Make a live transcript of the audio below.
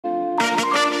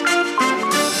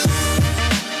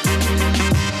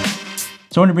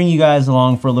So I want to bring you guys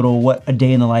along for a little what a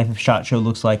day in the life of SHOT Show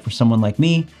looks like for someone like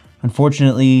me.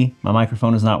 Unfortunately, my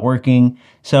microphone is not working,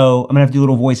 so I'm gonna have to do a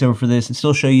little voiceover for this and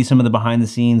still show you some of the behind the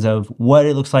scenes of what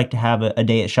it looks like to have a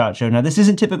day at SHOT Show. Now, this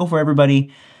isn't typical for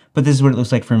everybody, but this is what it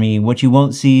looks like for me. What you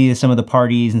won't see is some of the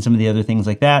parties and some of the other things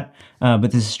like that, but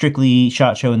this is strictly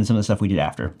SHOT Show and some of the stuff we did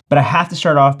after. But I have to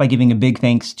start off by giving a big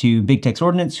thanks to Big Tex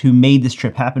Ordnance, who made this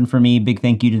trip happen for me. Big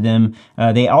thank you to them.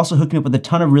 They also hooked me up with a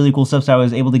ton of really cool stuff, so I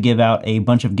was able to give out a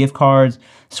bunch of gift cards,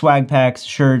 swag packs,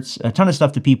 shirts, a ton of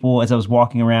stuff to people as I was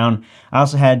walking around. I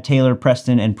also had Taylor,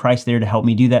 Preston, and Price there to help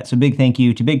me do that, so big thank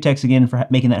you to Big Tex again for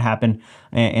making that happen,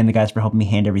 and the guys for helping me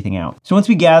hand everything out. So once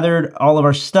we gathered all of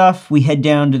our stuff, we head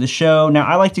down to the show. Now,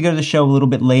 I like to go to the show a little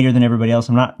bit later than everybody else.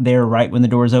 I'm not there right when the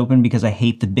doors open because I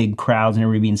hate the big crowds and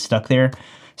everybody being stuck there.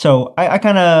 So I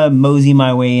kind of mosey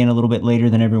my way in a little bit later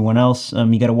than everyone else.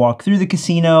 You got to walk through the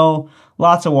casino,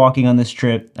 lots of walking on this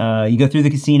trip. You go through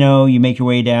the casino, you make your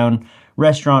way down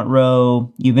Restaurant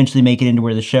Row, you eventually make it into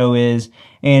where the show is.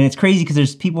 And it's crazy because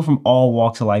there's people from all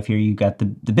walks of life here. You've got the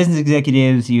business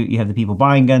executives, you have the people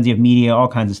buying guns, you have media, all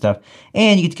kinds of stuff.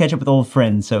 And you get to catch up with old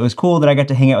friends. So it was cool that I got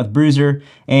to hang out with Bruiser.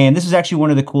 And this was actually one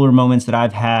of the cooler moments that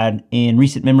I've had in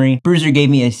recent memory. Bruiser gave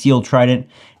me a sealed trident.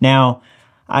 Now,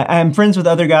 I'm friends with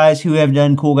other guys who have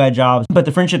done cool guy jobs, but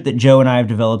the friendship that Joe and I have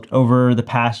developed over the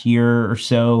past year or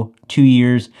so, 2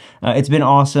 years, it's been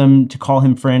awesome to call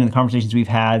him friend and the conversations we've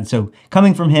had. So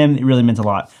coming from him, it really meant a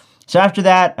lot. So after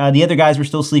that, the other guys were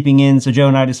still sleeping in, so Joe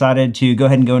and I decided to go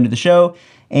ahead and go into the show.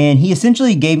 And he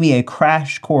essentially gave me a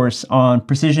crash course on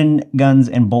precision guns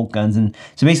and bolt guns. And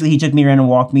so basically he took me around and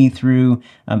walked me through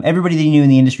everybody that he knew in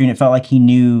the industry, and it felt like he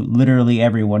knew literally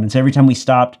everyone. And so every time we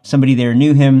stopped, somebody there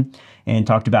knew him and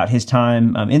talked about his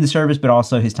time in the service, but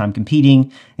also his time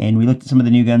competing. And we looked at some of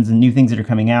the new guns and new things that are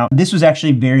coming out. This was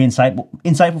actually very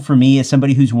insightful for me as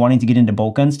somebody who's wanting to get into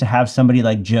bolt guns, to have somebody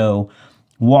like Joe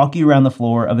walk you around the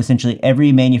floor of essentially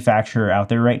every manufacturer out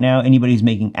there right now. Anybody who's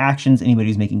making actions, anybody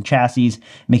who's making chassis,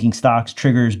 making stocks,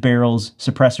 triggers, barrels,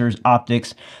 suppressors,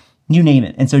 optics, you name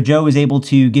it. And so Joe was able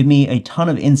to give me a ton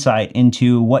of insight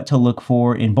into what to look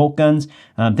for in bolt guns,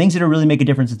 things that'll really make a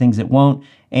difference and things that won't.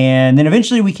 And then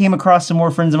eventually we came across some more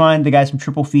friends of mine, the guys from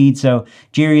Triple Feed. So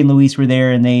Jerry and Luis were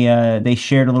there, and they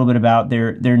shared a little bit about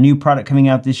their new product coming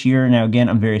out this year. Now, again,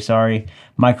 I'm very sorry,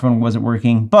 microphone wasn't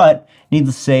working, but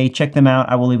needless to say, check them out.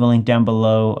 I will leave a link down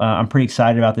below. I'm pretty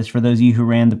excited about this. For those of you who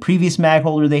ran the previous mag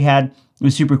holder they had, it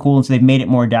was super cool, and so they've made it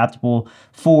more adaptable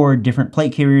for different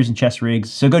plate carriers and chest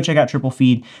rigs. So go check out Triple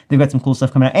Feed. They've got some cool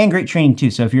stuff coming out, and great training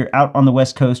too. So if you're out on the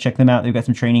West Coast, check them out. They've got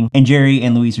some training. And Jerry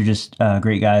and Luis are just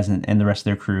great guys, and the rest of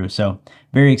their crew. So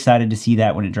very excited to see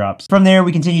that when it drops. From there,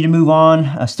 we continue to move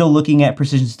on, still looking at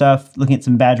precision stuff, looking at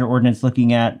some Badger ordnance,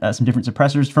 looking at some different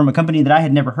suppressors from a company that I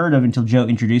had never heard of until Joe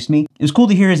introduced me. It was cool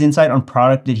to hear his insight on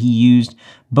product that he used,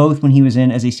 both when he was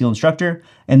in as a SEAL instructor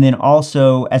and then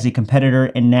also as a competitor,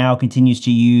 and now continues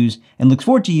to use and looks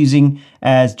forward to using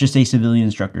as just a civilian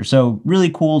instructor. So really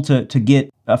cool to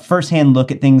get a firsthand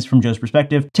look at things from Joe's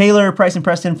perspective. Taylor, Price, and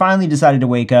Preston finally decided to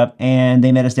wake up, and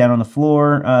they met us down on the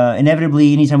floor.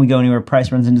 Inevitably, anytime we go anywhere,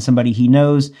 Price runs into somebody he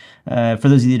knows. For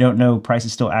those of you that don't know, Price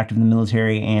is still active in the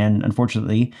military, and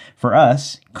unfortunately for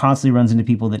us, constantly runs into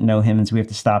people that know him, and so we have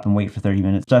to stop and wait for 30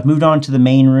 minutes. So I've moved on to the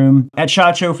main room. At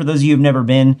SHOT Show, for those of you who've never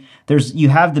been, you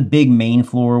have the big main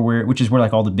floor, which is where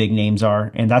like all the big names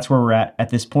are, and that's where we're at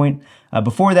this point.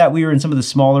 Before that, we were in some of the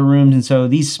smaller rooms, and so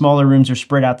these smaller rooms are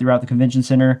spread out throughout the convention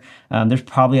center. There's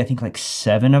probably, I think, like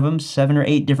 7 of them, 7 or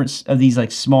 8 different of these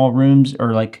like small rooms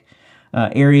or like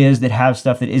areas that have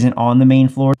stuff that isn't on the main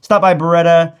floor. Stopped by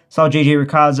Beretta, saw JJ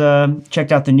Rikaza,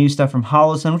 checked out the new stuff from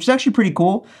Holosun, which is actually pretty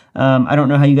cool. I don't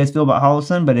know how you guys feel about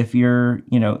Holosun, but if you're,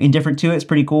 indifferent to it, it's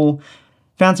pretty cool.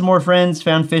 Found some more friends,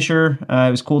 found Fisher.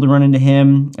 It was cool to run into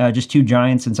him, just 2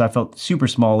 giants, and so I felt super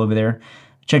small over there.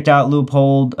 Checked out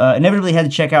Leupold. Inevitably had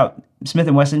to check out Smith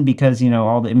 & Wesson because,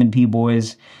 all the M&P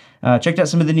boys. Checked out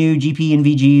some of the new GP and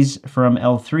VGs from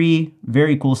L3.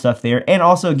 Very cool stuff there. And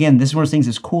also, again, this is one of those things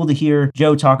that's cool to hear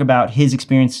Joe talk about his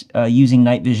experience using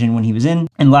night vision when he was in.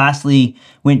 And lastly,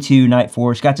 went to Night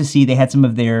Force. Got to see they had some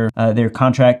of their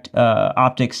contract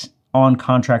optics on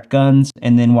contract guns.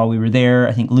 And then while we were there,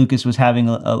 I think Lucas was having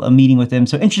a meeting with them.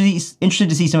 So interested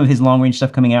to see some of his long-range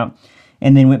stuff coming out.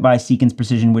 And then went by Seekins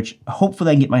Precision, which hopefully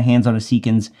I can get my hands on a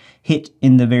Seekins hit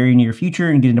in the very near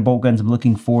future and get into bolt guns. I'm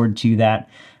looking forward to that.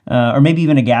 Or maybe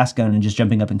even a gas gun and just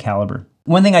jumping up in caliber.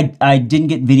 One thing I didn't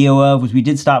get video of was we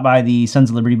did stop by the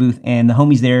Sons of Liberty booth, and the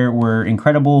homies there were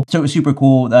incredible. So it was super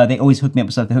cool. They always hook me up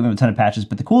with stuff. They hooked me up with a ton of patches.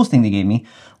 But the coolest thing they gave me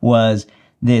was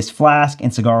this flask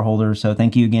and cigar holder. So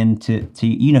thank you again to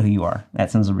you know who you are.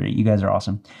 That sounds really, you guys are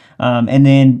awesome. And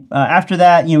then after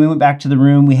that, you know, we went back to the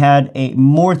room. We had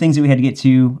more things that we had to get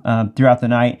to throughout the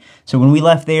night. So when we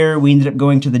left there, we ended up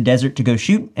going to the desert to go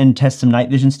shoot and test some night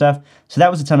vision stuff. So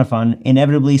that was a ton of fun.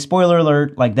 Inevitably, spoiler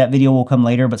alert, like that video will come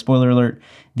later, but spoiler alert,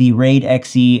 the Raid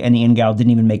XE and the NGAL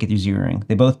didn't even make it through zeroing.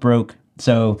 They both broke.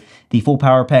 So the full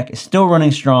power pack is still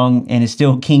running strong and is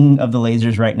still king of the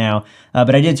lasers right now.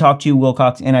 But I did talk to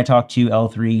Wilcox and I talked to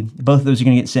L3. Both of those are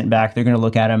going to get sent back. They're going to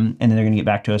look at them and then they're going to get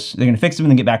back to us. They're going to fix them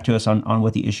and then get back to us on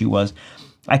what the issue was.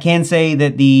 I can say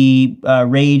that the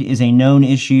Raid is a known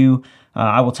issue.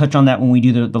 I will touch on that when we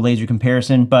do the laser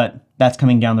comparison, but that's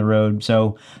coming down the road.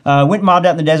 So went mobbed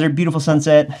out in the desert, beautiful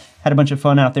sunset, had a bunch of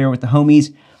fun out there with the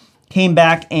homies. Came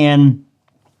back and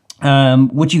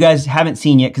what you guys haven't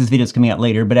seen yet because this video is coming out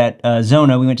later, but at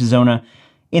Zona, we went to Zona.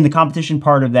 In the competition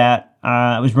part of that,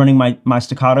 I was running my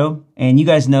staccato, and you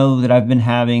guys know that I've been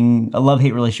having a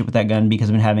love-hate relationship with that gun because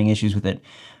I've been having issues with it.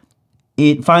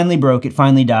 It finally broke, it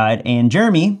finally died, and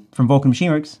Jeremy from Vulcan Machine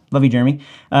Works, love you Jeremy,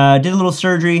 did a little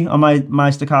surgery on my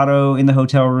staccato in the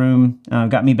hotel room,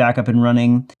 got me back up and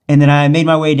running, and then I made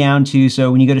my way down to,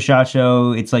 so when you go to SHOT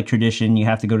Show, it's like tradition, you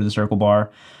have to go to the circle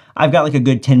bar. I've got like a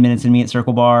good 10 minutes in me at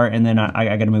Circle Bar, and then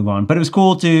I got to move on. But it was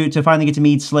cool to finally get to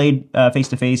meet Slade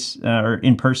face-to-face or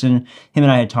in person. Him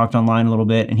and I had talked online a little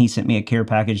bit, and he sent me a care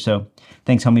package, so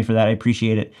thanks, homie, for that. I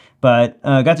appreciate it. But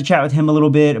got to chat with him a little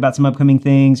bit about some upcoming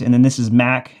things, and then this is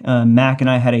Mac. Mac and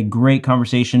I had a great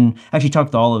conversation. Actually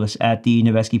talked to all of us at the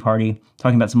Noveski party,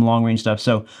 talking about some long-range stuff.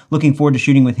 So looking forward to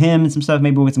shooting with him and some stuff.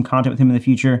 Maybe we'll get some content with him in the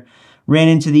future. Ran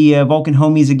into the Vulcan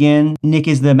homies again. Nick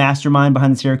is the mastermind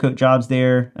behind the Cerakote jobs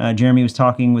there. Jeremy was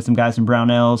talking with some guys from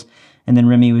Brownells, and then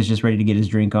Remy was just ready to get his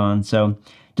drink on. So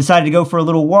decided to go for a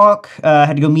little walk.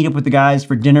 Had to go meet up with the guys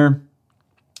for dinner.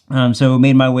 So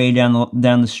made my way down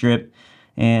the strip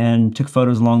and took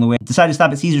photos along the way. Decided to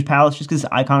stop at Caesar's Palace just because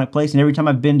it's an iconic place, and every time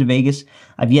I've been to Vegas,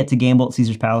 I've yet to gamble at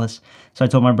Caesar's Palace. So I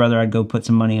told my brother I'd go put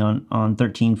some money on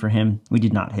 13 for him. We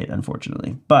did not hit,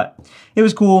 unfortunately, but it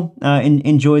was cool.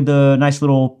 Enjoyed the nice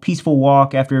little peaceful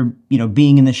walk after, you know,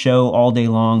 being in the show all day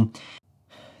long.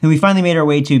 Then we finally made our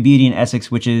way to Beauty in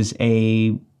Essex, which is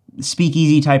a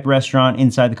speakeasy type restaurant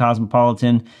inside the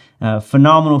Cosmopolitan.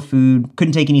 Phenomenal food.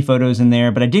 Couldn't take any photos in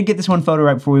there, but I did get this one photo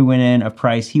right before we went in of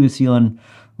Price. He was feeling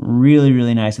really,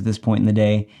 really nice at this point in the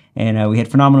day. And we had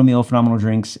phenomenal meal, phenomenal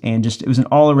drinks, and just it was an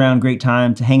all-around great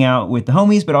time to hang out with the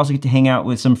homies, but also get to hang out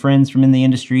with some friends from in the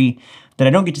industry that I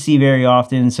don't get to see very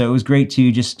often. So it was great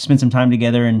to just spend some time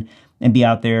together and be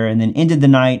out there, and then ended the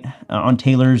night on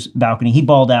Taylor's balcony. He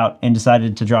balled out and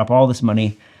decided to drop all this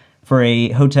money for a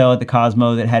hotel at the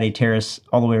Cosmo that had a terrace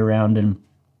all the way around and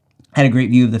had a great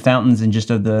view of the fountains and just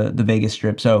of the Vegas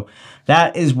Strip. So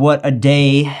that is what a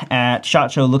day at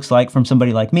SHOT Show looks like from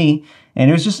somebody like me. And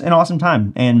it was just an awesome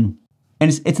time. And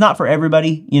it's not for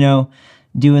everybody, you know,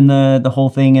 doing the whole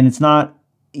thing. And it's not,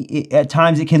 at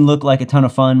times it can look like a ton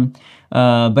of fun,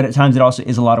 but at times it also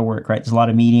is a lot of work, right? There's a lot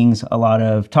of meetings, a lot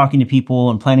of talking to people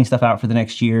and planning stuff out for the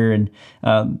next year, and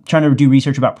trying to do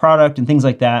research about product and things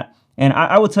like that. And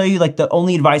I will tell you, like, the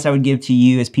only advice I would give to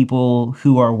you as people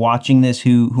who are watching this,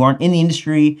 who aren't in the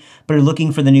industry, but are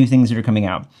looking for the new things that are coming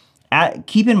out.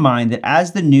 Keep in mind that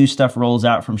as the new stuff rolls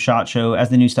out from SHOT Show, as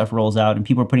the new stuff rolls out and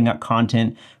people are putting out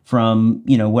content from,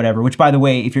 you know, whatever, which, by the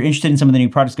way, if you're interested in some of the new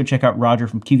products, go check out Roger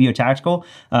from QVO Tactical.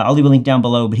 I'll leave a link down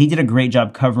below, but he did a great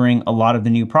job covering a lot of the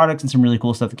new products and some really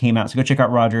cool stuff that came out. So go check out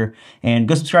Roger and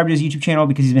go subscribe to his YouTube channel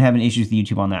because he's been having issues with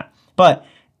YouTube on that. But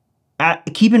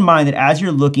keep in mind that as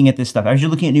you're looking at this stuff, as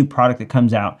you're looking at new product that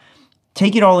comes out,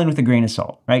 take it all in with a grain of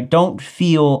salt, right? Don't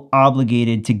feel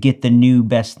obligated to get the new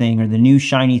best thing or the new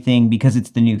shiny thing because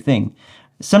it's the new thing.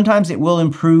 Sometimes it will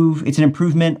improve. It's an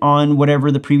improvement on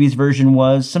whatever the previous version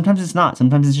was. Sometimes it's not.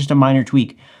 Sometimes it's just a minor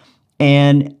tweak.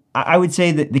 And I would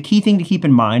say that the key thing to keep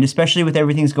in mind, especially with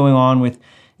everything that's going on with,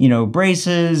 you know,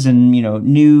 braces and, you know,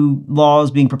 new laws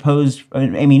being proposed,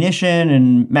 ammunition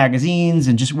and magazines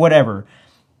and just whatever,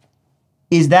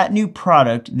 is that new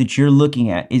product that you're looking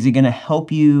at, is it going to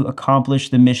help you accomplish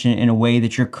the mission in a way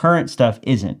that your current stuff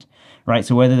isn't, right?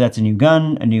 So whether that's a new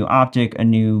gun, a new optic, a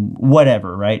new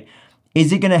whatever, right?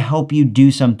 Is it going to help you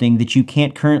do something that you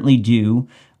can't currently do,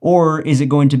 or is it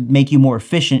going to make you more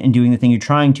efficient in doing the thing you're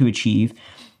trying to achieve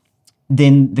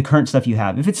than the current stuff you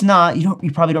have? If it's not,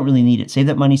 you probably don't really need it. Save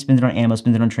that money, spend it on ammo,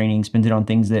 spend it on training, spend it on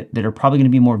things that are probably going to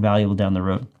be more valuable down the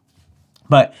road.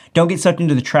 But don't get sucked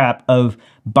into the trap of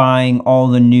buying all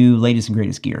the new latest and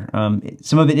greatest gear.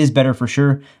 Some of it is better for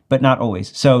sure, but not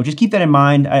always. So just keep that in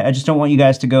mind. I just don't want you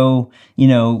guys to go, you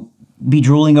know, be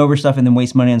drooling over stuff and then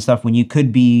waste money on stuff when you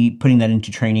could be putting that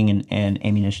into training and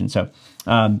ammunition. So,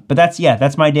 but that's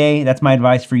my day. That's my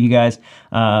advice for you guys.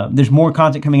 There's more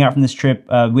content coming out from this trip.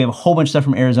 We have a whole bunch of stuff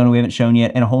from Arizona we haven't shown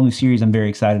yet, and a whole new series I'm very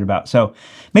excited about. So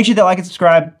make sure to like and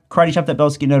subscribe, karate chop that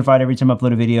bell to get notified every time I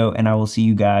upload a video, and I will see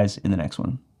you guys in the next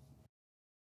one.